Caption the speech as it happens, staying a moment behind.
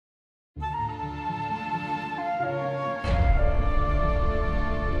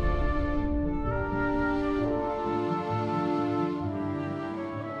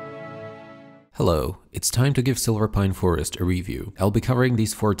Hello, it's time to give Silverpine Forest a review. I'll be covering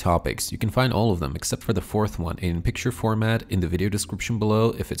these 4 topics. You can find all of them except for the 4th one in picture format in the video description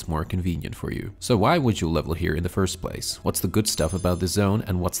below if it's more convenient for you. So why would you level here in the first place? What's the good stuff about the zone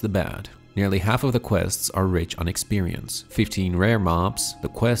and what's the bad? Nearly half of the quests are rich on experience. 15 rare mobs, the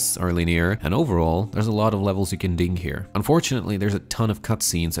quests are linear, and overall, there's a lot of levels you can ding here. Unfortunately, there's a ton of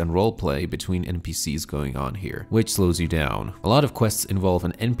cutscenes and roleplay between NPCs going on here, which slows you down. A lot of quests involve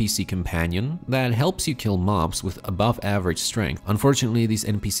an NPC companion that helps you kill mobs with above average strength. Unfortunately, these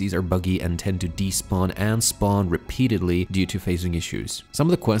NPCs are buggy and tend to despawn and spawn repeatedly due to phasing issues. Some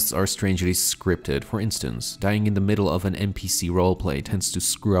of the quests are strangely scripted. For instance, dying in the middle of an NPC roleplay tends to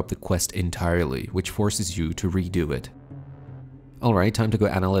screw up the quest entirely, which forces you to redo it. Alright, time to go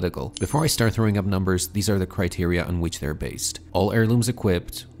analytical. Before I start throwing up numbers, these are the criteria on which they're based. All heirlooms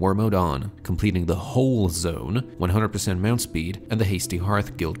equipped, war mode on, completing the whole zone, 100% mount speed, and the Hasty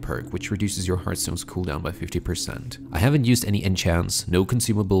Hearth guild perk, which reduces your Hearthstone's cooldown by 50%. I haven't used any enchants, no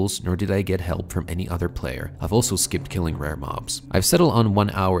consumables, nor did I get help from any other player. I've also skipped killing rare mobs. I've settled on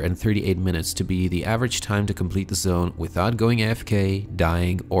 1 hour and 38 minutes to be the average time to complete the zone without going AFK,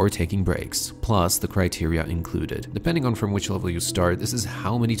 dying, or taking breaks, plus the criteria included. Depending on from which level you start, this is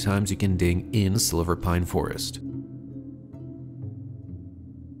how many times you can ding in Silverpine Forest.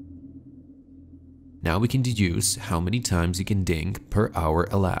 Now we can deduce how many times you can ding per hour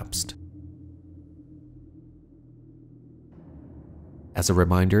elapsed. As a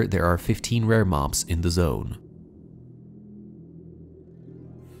reminder, there are 15 rare mobs in the zone.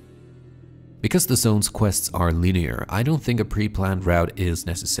 Because the zone's quests are linear, I don't think a pre-planned route is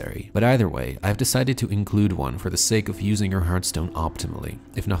necessary. But either way, I've decided to include one for the sake of using your Hearthstone optimally,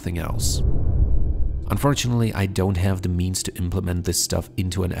 if nothing else. Unfortunately, I don't have the means to implement this stuff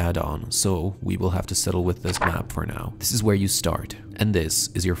into an add-on, so we will have to settle with this map for now. This is where you start, and this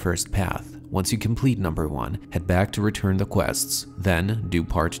is your first path. Once you complete number 1, head back to return the quests, then do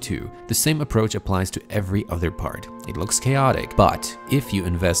part 2. The same approach applies to every other part. It looks chaotic, but if you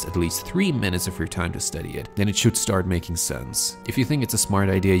invest at least 3 minutes of your time to study it, then it should start making sense. If you think it's a smart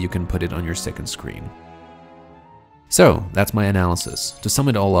idea, you can put it on your second screen. So, that's my analysis. To sum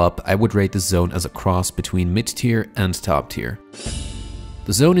it all up, I would rate the zone as a cross between mid-tier and top-tier.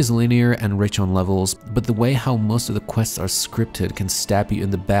 The zone is linear and rich on levels, but the way how most of the quests are scripted can stab you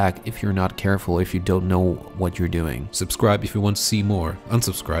in the back if you're not careful, if you don't know what you're doing. Subscribe if you want to see more,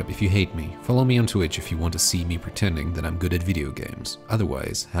 unsubscribe if you hate me, follow me on Twitch if you want to see me pretending that I'm good at video games.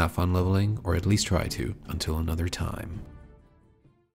 Otherwise, have fun leveling, or at least try to, until another time.